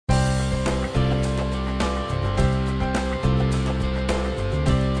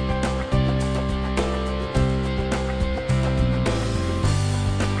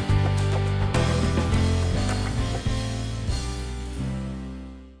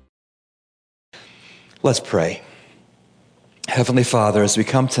Let's pray. Heavenly Father, as we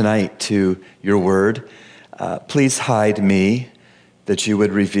come tonight to your word, please hide me that you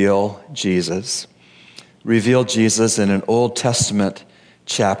would reveal Jesus. Reveal Jesus in an Old Testament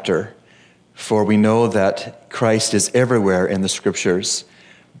chapter, for we know that Christ is everywhere in the Scriptures.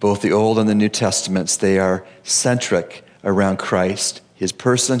 Both the Old and the New Testaments, they are centric around Christ, his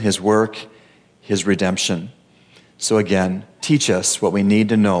person, his work, his redemption. So again, teach us what we need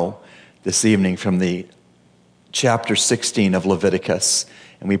to know this evening from the chapter 16 of Leviticus.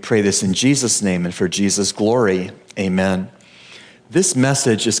 And we pray this in Jesus' name and for Jesus' glory. Amen. This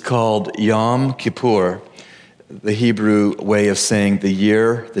message is called Yom Kippur, the Hebrew way of saying the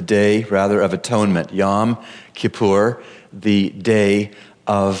year, the day, rather, of atonement. Yom Kippur, the day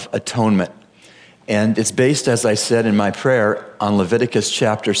of atonement. And it's based, as I said in my prayer, on Leviticus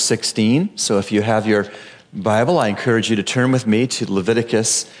chapter 16. So if you have your Bible, I encourage you to turn with me to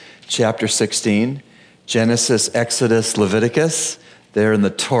Leviticus chapter 16. Genesis, Exodus, Leviticus. There in the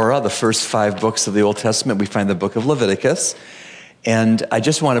Torah, the first 5 books of the Old Testament, we find the book of Leviticus. And I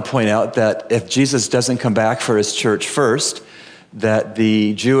just want to point out that if Jesus doesn't come back for his church first, that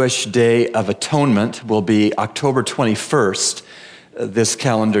the Jewish Day of Atonement will be October 21st this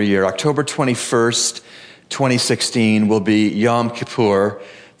calendar year. October 21st, 2016 will be Yom Kippur,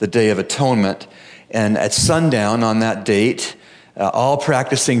 the Day of Atonement. And at sundown on that date, all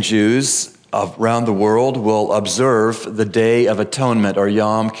practicing Jews around the world will observe the Day of Atonement, or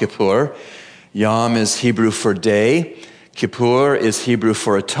Yom Kippur. Yom is Hebrew for day. Kippur is Hebrew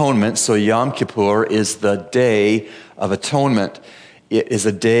for atonement. So Yom Kippur is the Day of Atonement. It is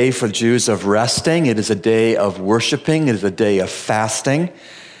a day for Jews of resting. It is a day of worshiping. It is a day of fasting. It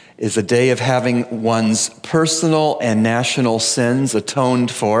is a day of having one's personal and national sins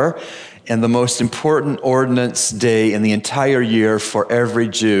atoned for. And the most important ordinance day in the entire year for every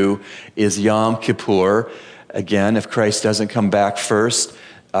Jew is Yom Kippur. Again, if Christ doesn't come back first,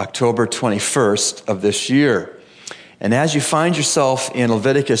 October 21st of this year. And as you find yourself in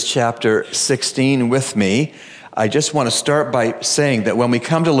Leviticus chapter 16 with me, I just want to start by saying that when we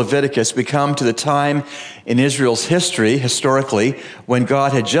come to Leviticus, we come to the time in Israel's history, historically, when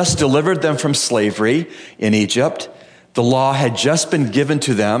God had just delivered them from slavery in Egypt. The law had just been given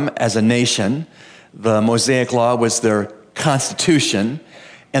to them as a nation. The Mosaic law was their constitution.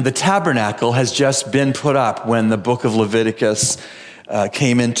 And the tabernacle has just been put up when the book of Leviticus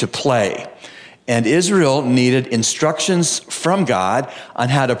came into play. And Israel needed instructions from God on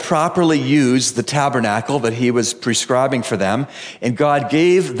how to properly use the tabernacle that he was prescribing for them. And God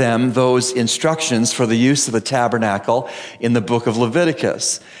gave them those instructions for the use of the tabernacle in the book of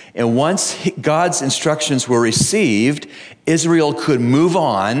Leviticus. And once God's instructions were received, Israel could move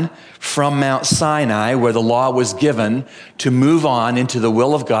on from Mount Sinai, where the law was given, to move on into the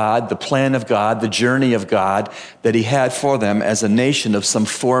will of God, the plan of God, the journey of God that he had for them as a nation of some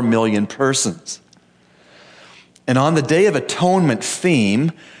 4 million persons. And on the Day of Atonement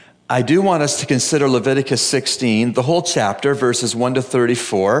theme, I do want us to consider Leviticus 16, the whole chapter, verses 1 to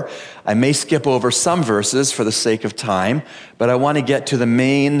 34. I may skip over some verses for the sake of time, but I want to get to the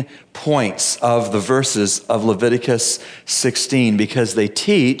main points of the verses of Leviticus 16 because they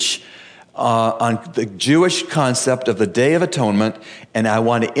teach on the Jewish concept of the Day of Atonement, and I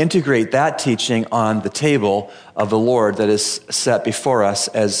want to integrate that teaching on the table of the Lord that is set before us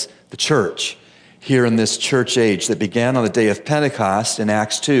as the church here in this church age that began on the day of Pentecost in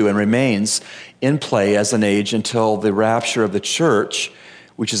Acts 2 and remains in play as an age until the rapture of the church,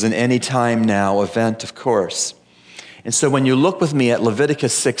 which is an anytime now event, of course. And so when you look with me at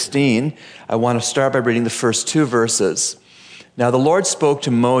Leviticus 16, I want to start by reading the first 2 verses. Now the Lord spoke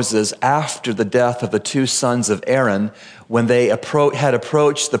to Moses after the death of the 2 sons of Aaron when they had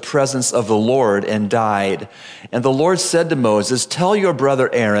approached the presence of the Lord and died. And the Lord said to Moses, "Tell your brother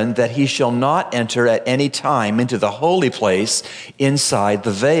Aaron that he shall not enter at any time into the holy place inside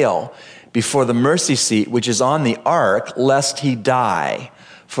the veil, before the mercy seat which is on the ark, lest he die.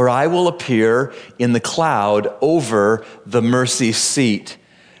 For I will appear in the cloud over the mercy seat."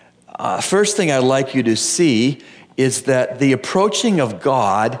 First thing I'd like you to see is that the approaching of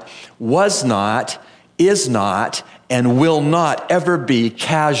God was not, is not, and will not ever be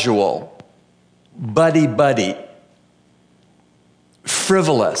casual, buddy-buddy,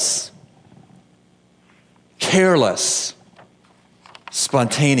 frivolous, careless,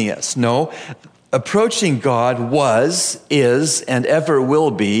 spontaneous. No, approaching God was, is, and ever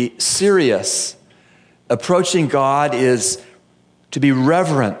will be serious. Approaching God is to be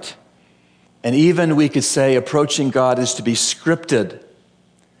reverent. And even we could say approaching God is to be scripted.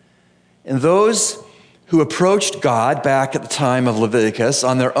 And those who approached God back at the time of Leviticus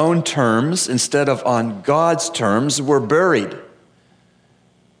on their own terms instead of on God's terms were buried.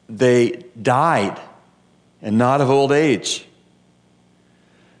 They died, and not of old age.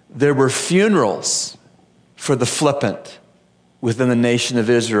 There were funerals for the flippant within the nation of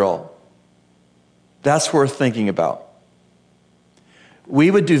Israel. That's worth thinking about.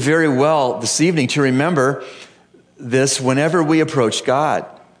 We would do very well this evening to remember this whenever we approach God,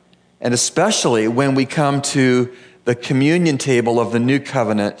 and especially when we come to the communion table of the new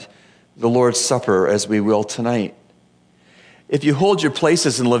covenant, the Lord's Supper, as we will tonight. If you hold your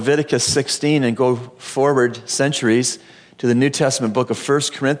places in Leviticus 16 and go forward centuries to the New Testament book of 1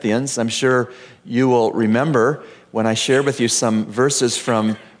 Corinthians, I'm sure you will remember when I share with you some verses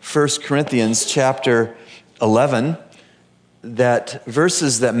from 1 Corinthians chapter 11, that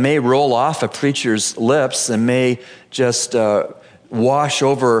verses that may roll off a preacher's lips and may just wash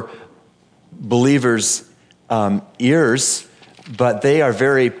over believers' ears, but they are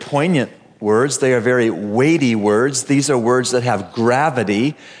very poignant words. They are very weighty words. These are words that have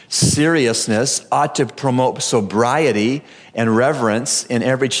gravity, seriousness, ought to promote sobriety and reverence in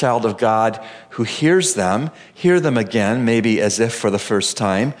every child of God who hears them. Hear them again, maybe as if for the first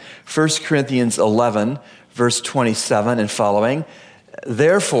time. 1 Corinthians 11, verse 27 and following.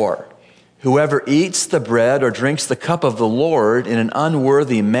 Therefore, whoever eats the bread or drinks the cup of the Lord in an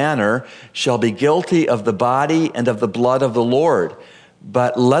unworthy manner shall be guilty of the body and of the blood of the Lord.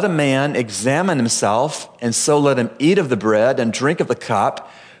 But let a man examine himself, and so let him eat of the bread and drink of the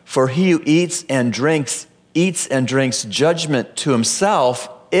cup. For he who eats and drinks judgment to himself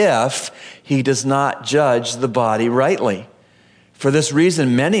if he does not judge the body rightly. For this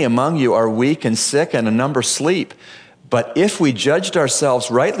reason, many among you are weak and sick, and a number sleep. But if we judged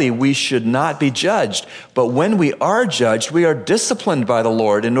ourselves rightly, we should not be judged. But when we are judged, we are disciplined by the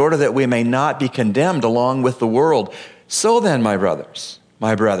Lord in order that we may not be condemned along with the world. So then, my brothers,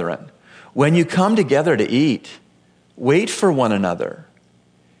 my brethren, when you come together to eat, wait for one another.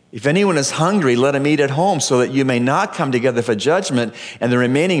 If anyone is hungry, let him eat at home, so that you may not come together for judgment, and the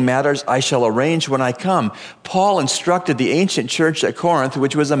remaining matters I shall arrange when I come. Paul instructed the ancient church at Corinth,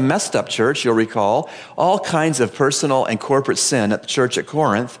 which was a messed up church, you'll recall, all kinds of personal and corporate sin at the church at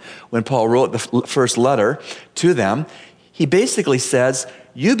Corinth. When Paul wrote the first letter to them, he basically says,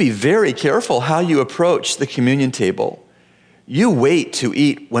 you be very careful how you approach the communion table. You wait to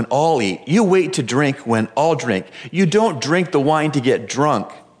eat when all eat. You wait to drink when all drink. You don't drink the wine to get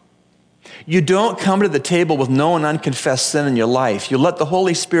drunk. You don't come to the table with known unconfessed sin in your life. You let the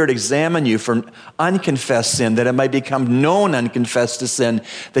Holy Spirit examine you for unconfessed sin, that it might become known unconfessed sin,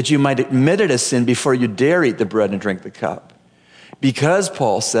 that you might admit it as sin before you dare eat the bread and drink the cup. Because,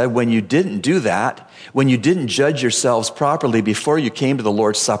 Paul said, when you didn't do that, when you didn't judge yourselves properly before you came to the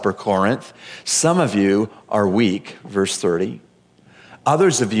Lord's Supper, Corinth, some of you are weak, verse 30.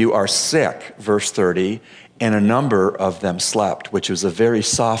 Others of you are sick, verse 30, and a number of them slept, which was a very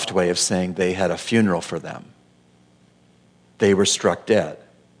soft way of saying they had a funeral for them. They were struck dead.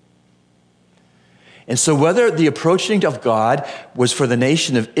 And so whether the approaching of God was for the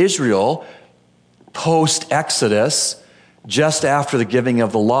nation of Israel post-Exodus, just after the giving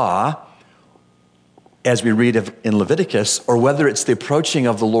of the law, as we read in Leviticus, or whether it's the approaching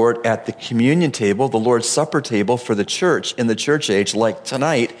of the Lord at the communion table, the Lord's Supper table for the church in the church age, like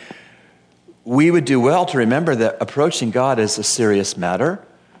tonight, we would do well to remember that approaching God is a serious matter,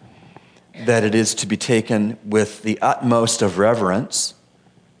 that it is to be taken with the utmost of reverence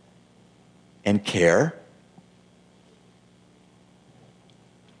and care.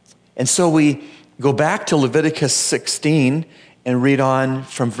 And so we go back to Leviticus 16 and read on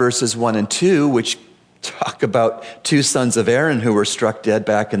from verses 1 and 2, which talk about two sons of Aaron who were struck dead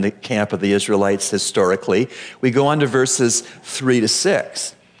back in the camp of the Israelites historically. We go on to verses 3 to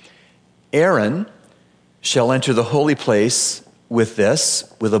 6. Aaron shall enter the holy place with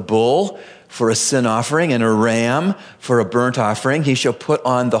a bull for a sin offering and a ram for a burnt offering. He shall put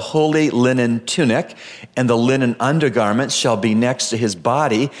on the holy linen tunic, and the linen undergarments shall be next to his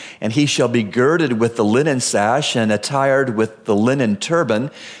body, and he shall be girded with the linen sash and attired with the linen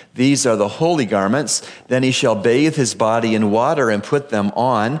turban. These are the holy garments. Then he shall bathe his body in water and put them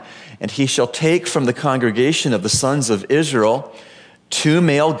on, and he shall take from the congregation of the sons of Israel 2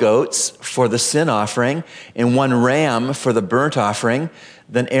 male goats for the sin offering and 1 ram for the burnt offering.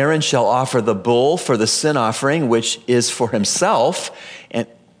 Then Aaron shall offer the bull for the sin offering, which is for himself,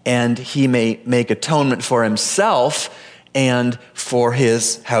 and he may make atonement for himself and for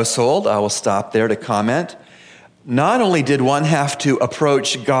his household. I will stop there to comment. Not only did one have to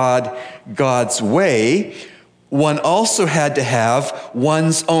approach God's way, one also had to have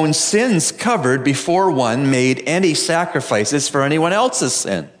one's own sins covered before one made any sacrifices for anyone else's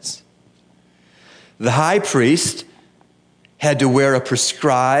sins. The high priest had to wear a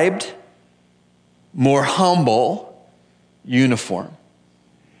prescribed, more humble uniform.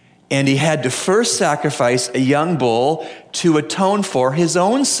 And he had to first sacrifice a young bull to atone for his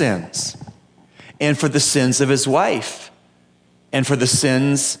own sins and for the sins of his wife and for the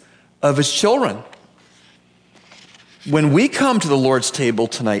sins of his children. When we come to the Lord's table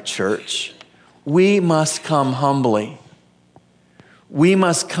tonight, church, we must come humbly. We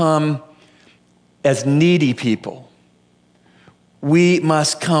must come as needy people. We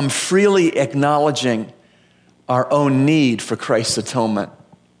must come freely acknowledging our own need for Christ's atonement.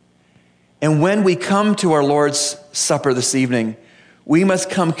 And when we come to our Lord's Supper this evening, we must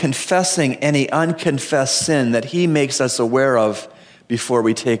come confessing any unconfessed sin that he makes us aware of before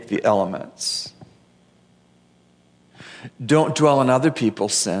we take the elements. Don't dwell on other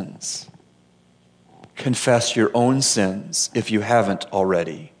people's sins. Confess your own sins if you haven't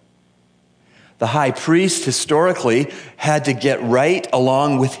already. The high priest historically had to get right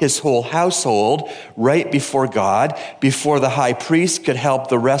along with his whole household right before God, before the high priest could help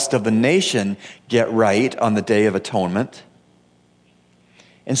the rest of the nation get right on the Day of Atonement.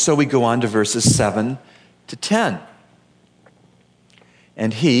 And so we go on to verses 7 to 10.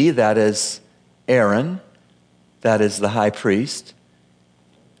 And he, that is Aaron, that is the high priest,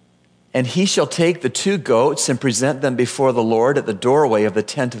 and he shall take the 2 goats and present them before the Lord at the doorway of the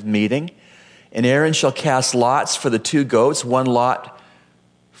tent of meeting. And Aaron shall cast lots for the 2 goats, one lot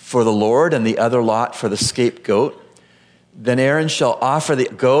for the Lord and the other lot for the scapegoat. Then Aaron shall offer the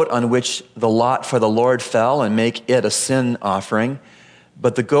goat on which the lot for the Lord fell and make it a sin offering.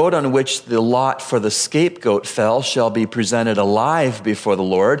 But the goat on which the lot for the scapegoat fell shall be presented alive before the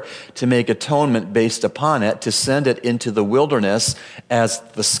Lord to make atonement based upon it, to send it into the wilderness as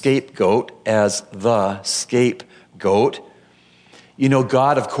the scapegoat, You know,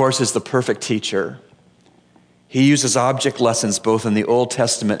 God, of course, is the perfect teacher. He uses object lessons both in the Old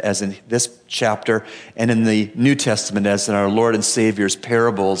Testament, as in this chapter, and in the New Testament, as in our Lord and Savior's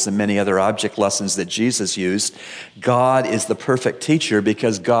parables and many other object lessons that Jesus used. God is the perfect teacher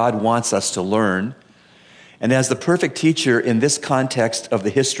because God wants us to learn. And as the perfect teacher in this context of the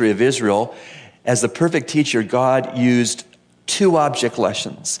history of Israel, as the perfect teacher, God used 2 object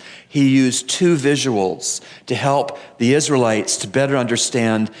lessons. He used 2 visuals to help the Israelites to better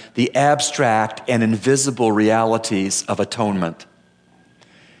understand the abstract and invisible realities of atonement.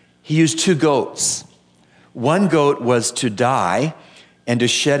 He used 2 goats. One goat was to die and to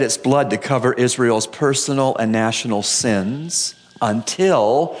shed its blood to cover Israel's personal and national sins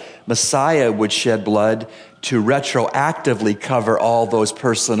until Messiah would shed blood to retroactively cover all those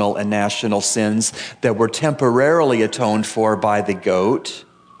personal and national sins that were temporarily atoned for by the goat.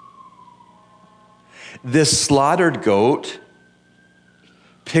 This slaughtered goat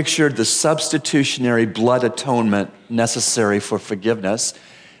pictured the substitutionary blood atonement necessary for forgiveness.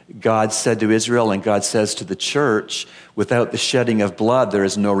 God said to Israel, and God says to the church, without the shedding of blood, there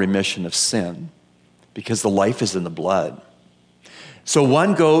is no remission of sin, because the life is in the blood. So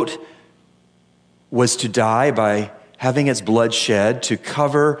one goat was to die by having its blood shed to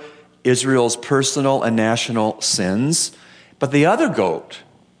cover Israel's personal and national sins. But the other goat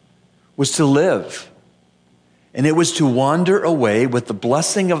was to live. And it was to wander away with the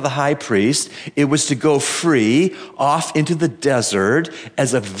blessing of the high priest. It was to go free off into the desert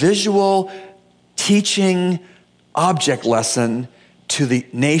as a visual teaching object lesson to the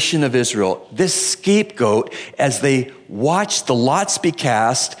nation of Israel. This scapegoat, as they watched the lots be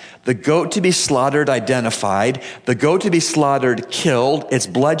cast, the goat to be slaughtered, identified, the goat to be slaughtered, killed, its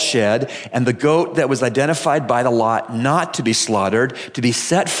blood shed, and the goat that was identified by the lot not to be slaughtered, to be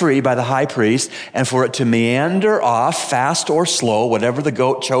set free by the high priest, and for it to meander off, fast or slow, whatever the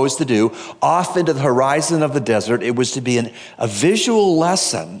goat chose to do, off into the horizon of the desert. It was to be a visual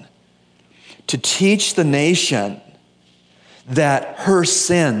lesson to teach the nation that her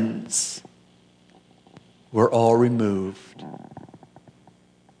sins were all removed.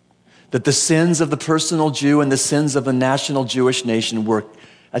 That the sins of the personal Jew and the sins of the national Jewish nation were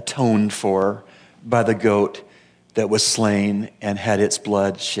atoned for by the goat that was slain and had its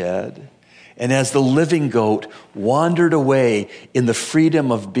blood shed. And as the living goat wandered away in the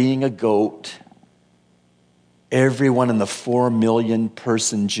freedom of being a goat, everyone in the 4 million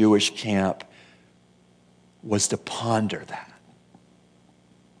person Jewish camp was to ponder that.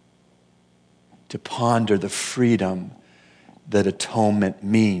 To ponder the freedom that atonement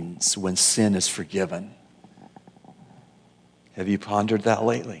means when sin is forgiven. Have you pondered that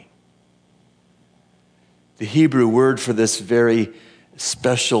lately? The Hebrew word for this very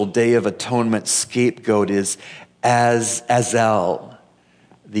special Day of Atonement scapegoat is azel.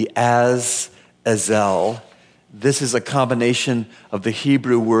 The azel. This is a combination of the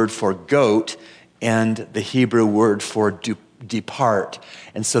Hebrew word for goat and the Hebrew word for depart.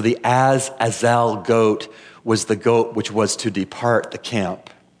 And so the azel goat was the goat which was to depart the camp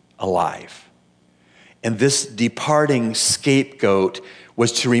alive. And this departing scapegoat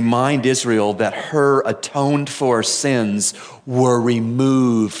was to remind Israel that her atoned for sins were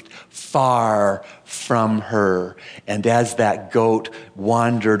removed far from her. And as that goat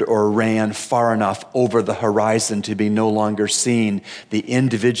wandered or ran far enough over the horizon to be no longer seen, the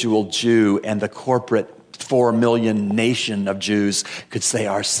individual Jew and the corporate 4 million nation of Jews could say,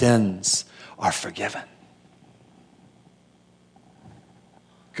 our sins are forgiven.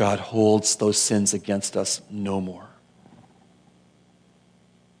 God holds those sins against us no more.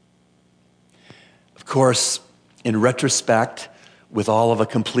 Of course, in retrospect, with all of a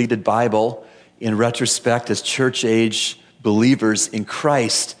completed Bible, in retrospect, as church-age believers in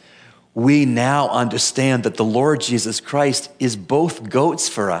Christ, we now understand that the Lord Jesus Christ is both goats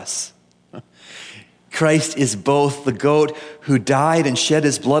for us. Christ is both the goat who died and shed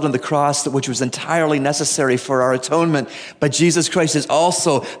his blood on the cross, which was entirely necessary for our atonement, but Jesus Christ is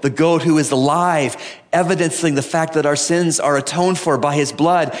also the goat who is alive, evidencing the fact that our sins are atoned for by his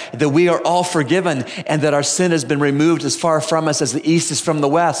blood, that we are all forgiven, and that our sin has been removed as far from us as the east is from the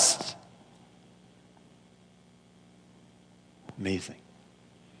west. Amazing.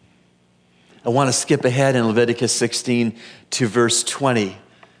 I want to skip ahead in Leviticus 16 to verse 20.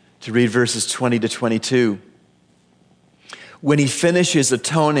 To read verses 20 to 22. When he finishes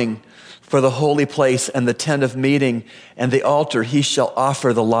atoning for the holy place and the tent of meeting and the altar, he shall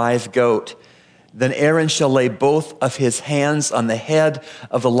offer the live goat. Then Aaron shall lay both of his hands on the head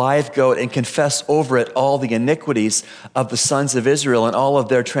of the live goat and confess over it all the iniquities of the sons of Israel and all of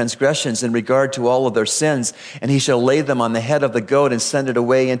their transgressions in regard to all of their sins. And he shall lay them on the head of the goat and send it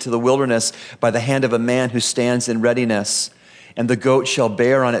away into the wilderness by the hand of a man who stands in readiness. And the goat shall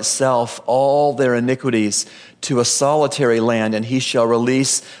bear on itself all their iniquities to a solitary land, and he shall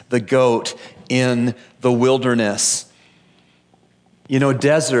release the goat in the wilderness. You know,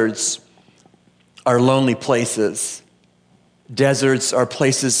 deserts are lonely places. Deserts are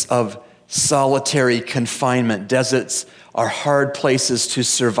places of solitary confinement. Deserts are hard places to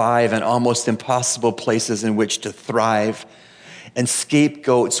survive and almost impossible places in which to thrive. And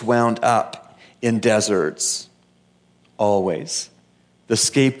scapegoats wound up in deserts. Always. The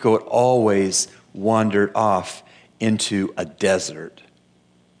scapegoat always wandered off into a desert.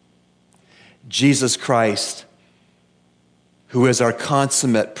 Jesus Christ, who is our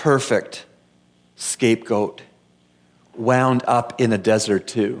consummate, perfect scapegoat, wound up in a desert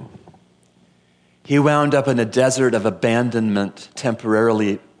too. He wound up in a desert of abandonment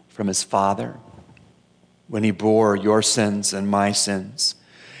temporarily from his Father when he bore your sins and my sins.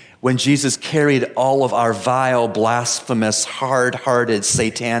 When Jesus carried all of our vile, blasphemous, hard-hearted,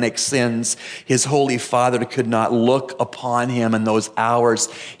 satanic sins, his holy Father could not look upon him in those hours.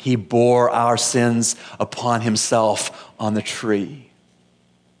 He bore our sins upon himself on the tree.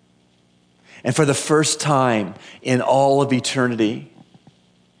 And for the first time in all of eternity,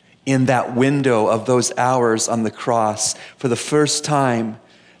 in that window of those hours on the cross, for the first time,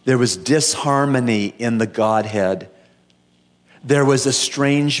 there was disharmony in the Godhead. There was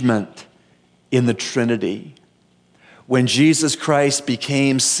estrangement in the Trinity. When Jesus Christ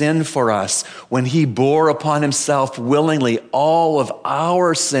became sin for us, when he bore upon himself willingly all of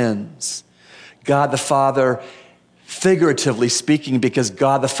our sins, God the Father, figuratively speaking, because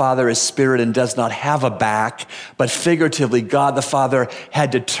God the Father is spirit and does not have a back, but figuratively, God the Father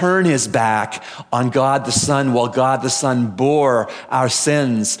had to turn his back on God the Son while God the Son bore our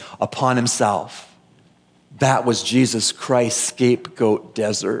sins upon himself. That was Jesus Christ's scapegoat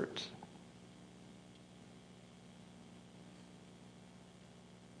desert.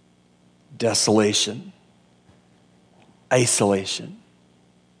 Desolation, isolation,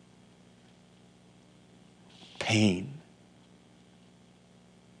 pain.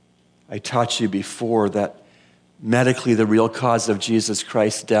 I taught you before that medically the real cause of Jesus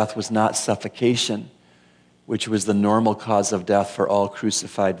Christ's death was not suffocation, which was the normal cause of death for all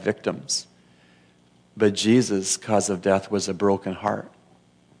crucified victims. But Jesus' cause of death was a broken heart.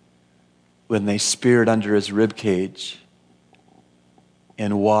 When they speared under his rib cage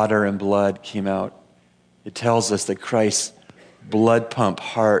and water and blood came out, it tells us that Christ's blood pump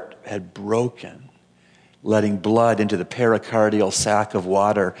heart had broken, letting blood into the pericardial sac of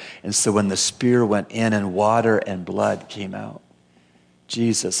water. And so when the spear went in and water and blood came out,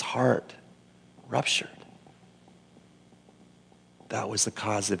 Jesus' heart ruptured. That was the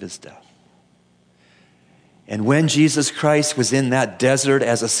cause of his death. And when Jesus Christ was in that desert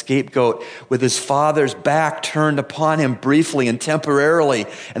as a scapegoat with his Father's back turned upon him briefly and temporarily,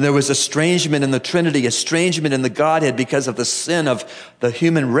 and there was estrangement in the Trinity, estrangement in the Godhead because of the sin of the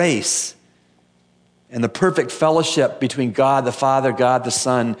human race, and the perfect fellowship between God the Father, God the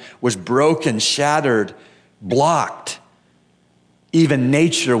Son was broken, shattered, blocked. Even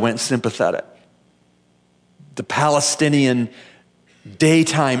nature went sympathetic. The Palestinian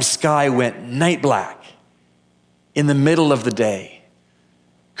daytime sky went night black. In the middle of the day,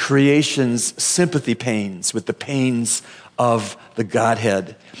 creation's sympathy pains with the pains of the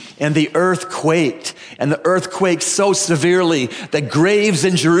Godhead. And the earth quaked, and the earth quaked so severely that graves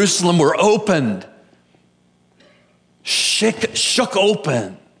in Jerusalem were opened, shook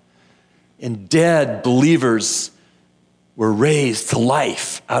open, and dead believers were raised to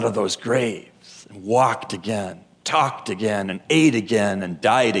life out of those graves and walked again, talked again, and ate again, and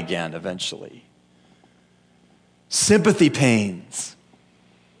died again eventually. Sympathy pains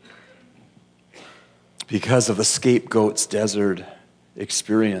because of the scapegoat's desert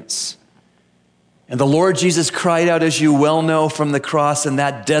experience. And the Lord Jesus cried out, as you well know from the cross in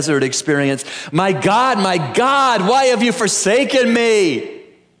that desert experience, my God, why have you forsaken me?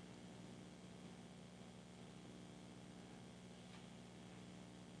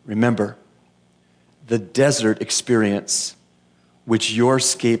 Remember, the desert experience which your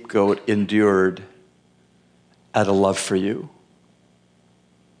scapegoat endured out of love for you.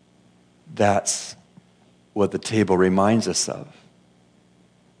 That's what the table reminds us of.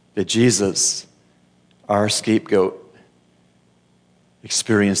 That Jesus, our scapegoat,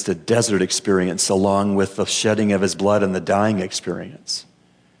 experienced a desert experience along with the shedding of his blood and the dying experience.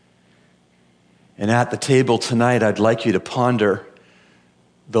 And at the table tonight, I'd like you to ponder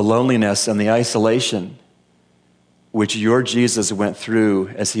the loneliness and the isolation which your Jesus went through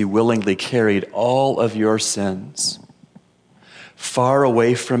as he willingly carried all of your sins far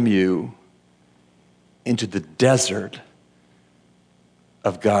away from you into the desert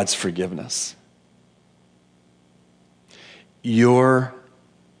of God's forgiveness. Your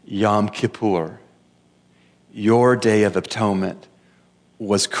Yom Kippur, your Day of Atonement,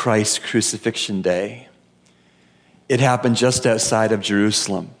 was Christ's crucifixion day. It happened just outside of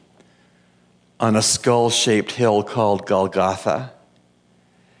Jerusalem, on a skull-shaped hill called Golgotha.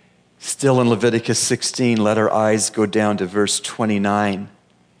 Still in Leviticus 16, let our eyes go down to verse 29.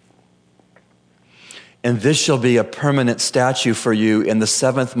 And this shall be a permanent statute for you in the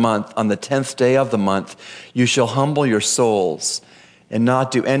 7th month, on the 10th day of the month. You shall humble your souls and not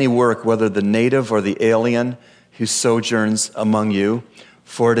do any work, whether the native or the alien who sojourns among you.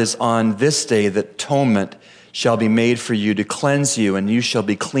 For it is on this day that atonement shall be made for you to cleanse you, and you shall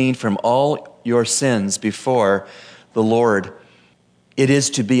be clean from all your sins before the Lord. It is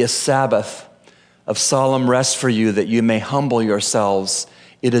to be a Sabbath of solemn rest for you, that you may humble yourselves.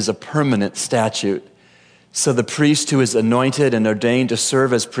 It is a permanent statute. So the priest who is anointed and ordained to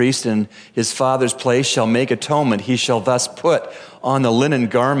serve as priest in his Father's place shall make atonement. He shall thus put on the linen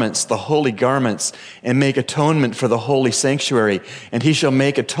garments, the holy garments, and make atonement for the holy sanctuary. And he shall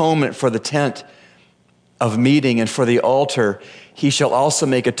make atonement for the tent of meeting and for the altar. He shall also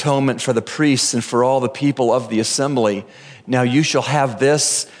make atonement for the priests and for all the people of the assembly. Now you shall have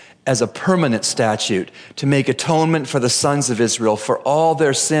this as a permanent statute, to make atonement for the sons of Israel for all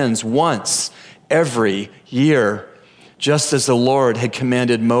their sins once every year, just as the Lord had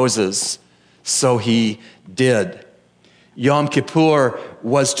commanded Moses, so he did. Yom Kippur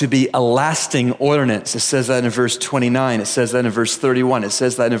was to be a lasting ordinance. It says that in verse 29. It says that in verse 31. It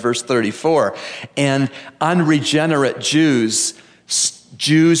says that in verse 34. And unregenerate Jews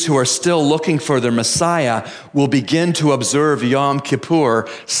who are still looking for their Messiah will begin to observe Yom Kippur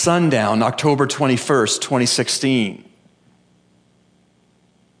sundown, October 21st, 2016.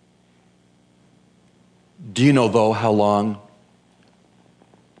 Do you know, though, how long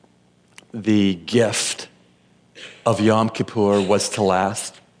the gift of Yom Kippur was to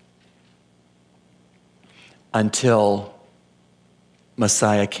last? Until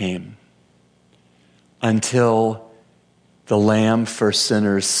Messiah came. Until the Lamb for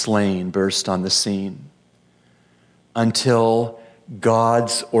sinners slain burst on the scene. Until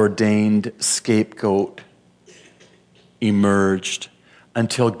God's ordained scapegoat emerged.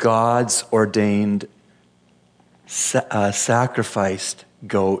 Until God's ordained sacrificed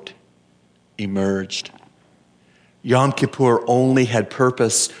goat emerged. Yom Kippur only had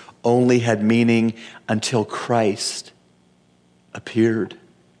purpose, only had meaning until Christ appeared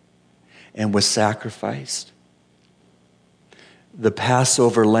and was sacrificed. The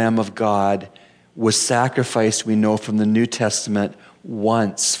Passover Lamb of God was sacrificed, we know from the New Testament,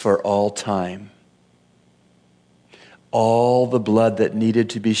 once for all time. All the blood that needed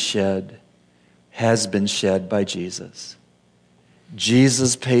to be shed has been shed by Jesus.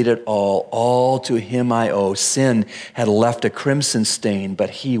 Jesus paid it all to him I owe. Sin had left a crimson stain, but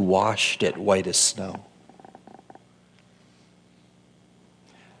he washed it white as snow.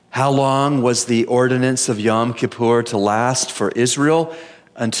 How long was the ordinance of Yom Kippur to last for Israel?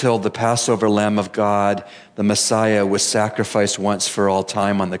 Until the Passover Lamb of God, the Messiah, was sacrificed once for all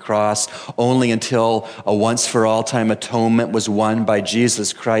time on the cross. Only until a once for all time atonement was won by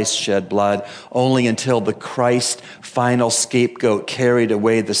Jesus Christ's shed blood. Only until the Christ final scapegoat carried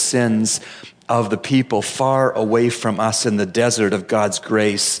away the sins of the people far away from us in the desert of God's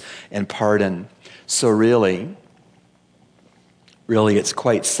grace and pardon. So really, it's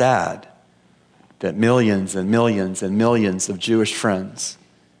quite sad that millions and millions and millions of Jewish friends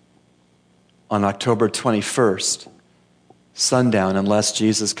on October 21st, sundown, unless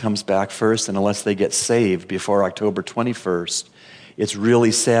Jesus comes back first and unless they get saved before October 21st, it's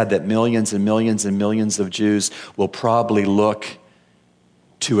really sad that millions and millions and millions of Jews will probably look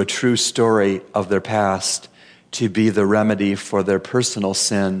to a true story of their past to be the remedy for their personal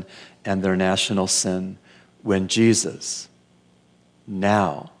sin and their national sin, when Jesus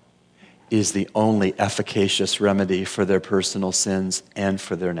now is the only efficacious remedy for their personal sins and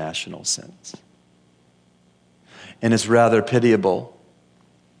for their national sins. And it's rather pitiable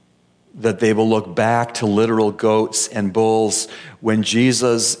that they will look back to literal goats and bulls when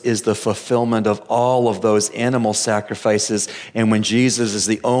Jesus is the fulfillment of all of those animal sacrifices, and when Jesus is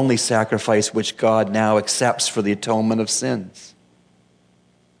the only sacrifice which God now accepts for the atonement of sins.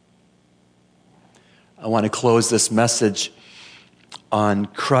 I want to close this message on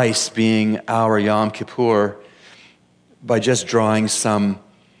Christ being our Yom Kippur by just drawing some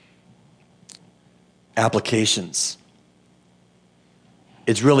applications.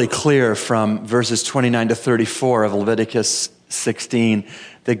 It's really clear from verses 29 to 34 of Leviticus 16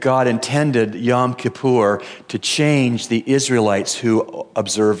 that God intended Yom Kippur to change the Israelites who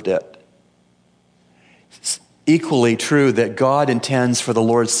observed it. It's equally true that God intends for the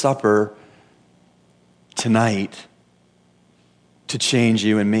Lord's Supper tonight to change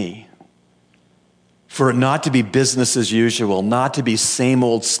you and me. For it not to be business as usual, not to be same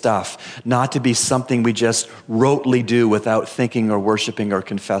old stuff, not to be something we just rotely do without thinking or worshiping or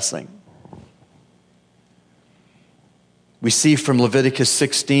confessing. We see from Leviticus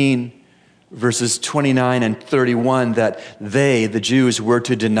 16, verses 29 and 31, that they, the Jews, were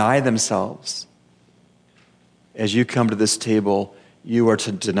to deny themselves. As you come to this table, you are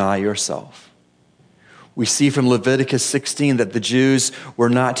to deny yourself. We see from Leviticus 16 that the Jews were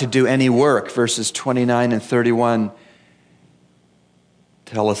not to do any work. Verses 29 and 31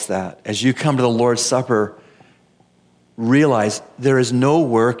 tell us that. As you come to the Lord's Supper, realize there is no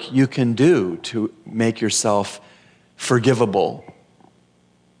work you can do to make yourself forgivable.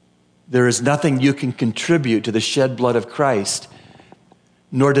 There is nothing you can contribute to the shed blood of Christ,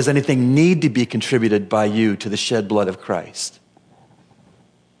 nor does anything need to be contributed by you to the shed blood of Christ.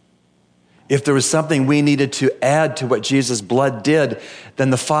 If there was something we needed to add to what Jesus' blood did,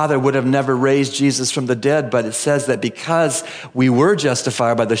 then the Father would have never raised Jesus from the dead. But it says that because we were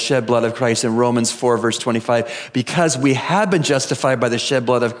justified by the shed blood of Christ in Romans 4, verse 25, because we have been justified by the shed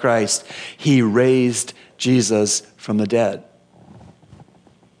blood of Christ, he raised Jesus from the dead.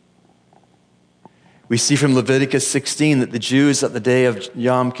 We see from Leviticus 16 that the Jews at the day of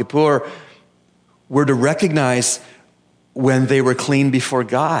Yom Kippur were to recognize when they were clean before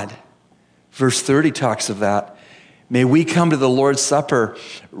God. Verse 30 talks of that. May we come to the Lord's Supper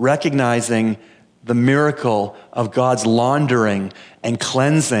recognizing the miracle of God's laundering and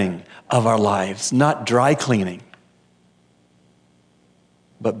cleansing of our lives, not dry cleaning,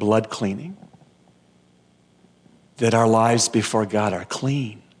 but blood cleaning. That our lives before God are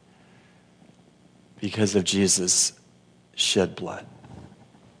clean because of Jesus' shed blood.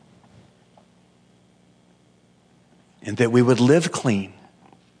 And that we would live clean.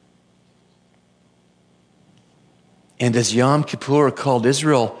 And as Yom Kippur called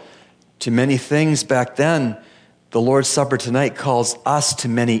Israel to many things back then, the Lord's Supper tonight calls us to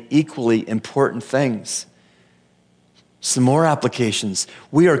many equally important things. Some more applications.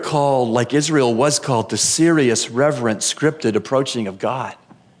 We are called, like Israel was called, to serious, reverent, scripted approaching of God.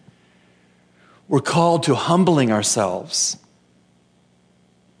 We're called to humbling ourselves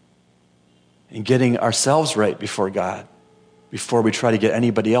and getting ourselves right before God before we try to get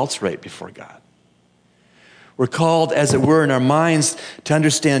anybody else right before God. We're called, as it were, in our minds to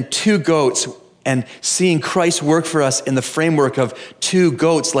understand two goats and seeing Christ work for us in the framework of two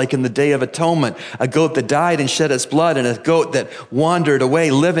goats, like in the Day of Atonement, a goat that died and shed its blood, and a goat that wandered away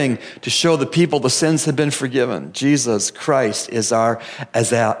living to show the people the sins had been forgiven. Jesus Christ is our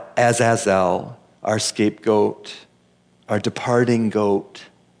Azazel, our scapegoat, our departing goat.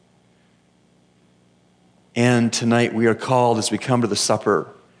 And tonight we are called, as we come to the supper,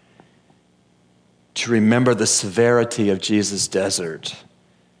 to remember the severity of Jesus' desert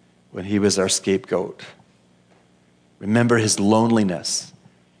when he was our scapegoat. Remember his loneliness.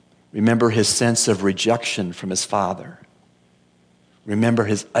 Remember his sense of rejection from his Father. Remember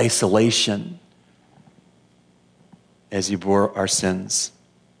his isolation as he bore our sins.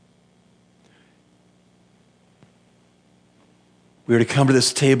 We are to come to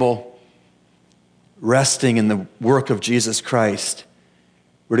this table resting in the work of Jesus Christ.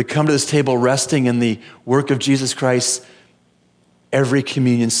 We're to come to this table resting in the work of Jesus Christ every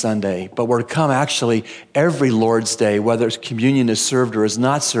Communion Sunday, but we're to come actually every Lord's Day, whether communion is served or is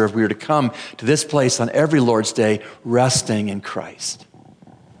not served. We are to come to this place on every Lord's Day resting in Christ.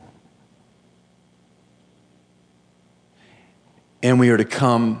 And we are to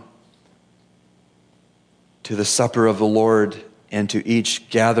come to the supper of the Lord and to each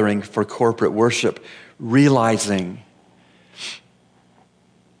gathering for corporate worship, realizing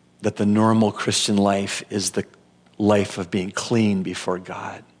that the normal Christian life is the life of being clean before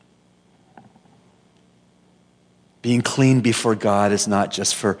God. Being clean before God is not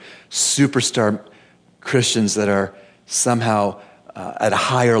just for superstar Christians that are somehow at a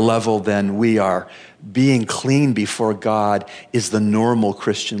higher level than we are. Being clean before God is the normal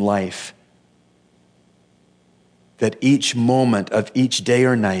Christian life. That each moment of each day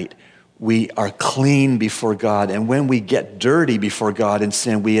or night, we are clean before God. And when we get dirty before God in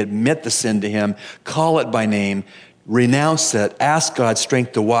sin, we admit the sin to him, call it by name, renounce it, ask God's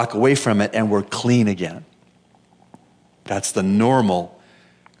strength to walk away from it, and we're clean again. That's the normal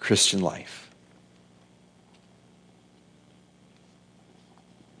Christian life.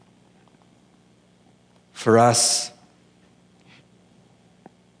 For us,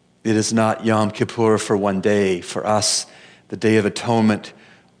 it is not Yom Kippur for one day. For us, the Day of Atonement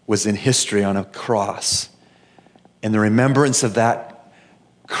was in history on a cross. And the remembrance of that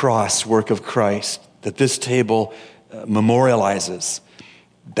cross work of Christ that this table memorializes,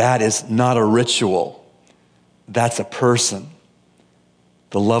 that is not a ritual. That's a person,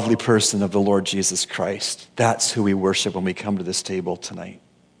 the lovely person of the Lord Jesus Christ. That's who we worship when we come to this table tonight.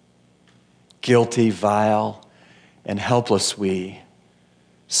 Guilty, vile, and helpless we,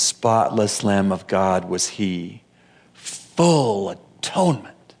 spotless Lamb of God was he, full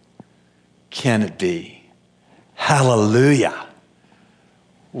atonement can it be. Hallelujah.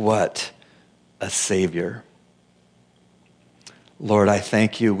 What a Savior. Lord, I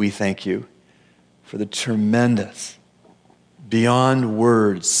thank you, we thank you for the tremendous, beyond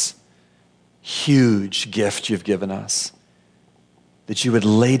words, huge gift you've given us. That you would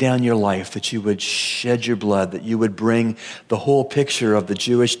lay down your life, that you would shed your blood, that you would bring the whole picture of the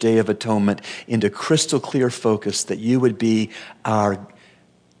Jewish Day of Atonement into crystal clear focus, that you would be our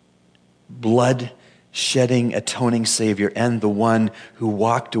blood-shedding, atoning Savior and the one who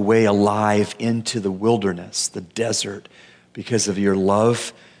walked away alive into the wilderness, the desert, because of your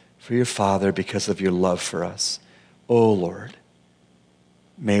love for your Father, because of your love for us. Oh, Lord,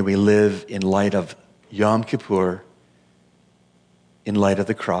 may we live in light of Yom Kippur, in light of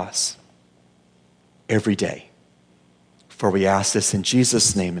the cross, every day. For we ask this in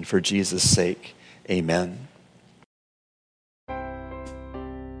Jesus' name and for Jesus' sake. Amen.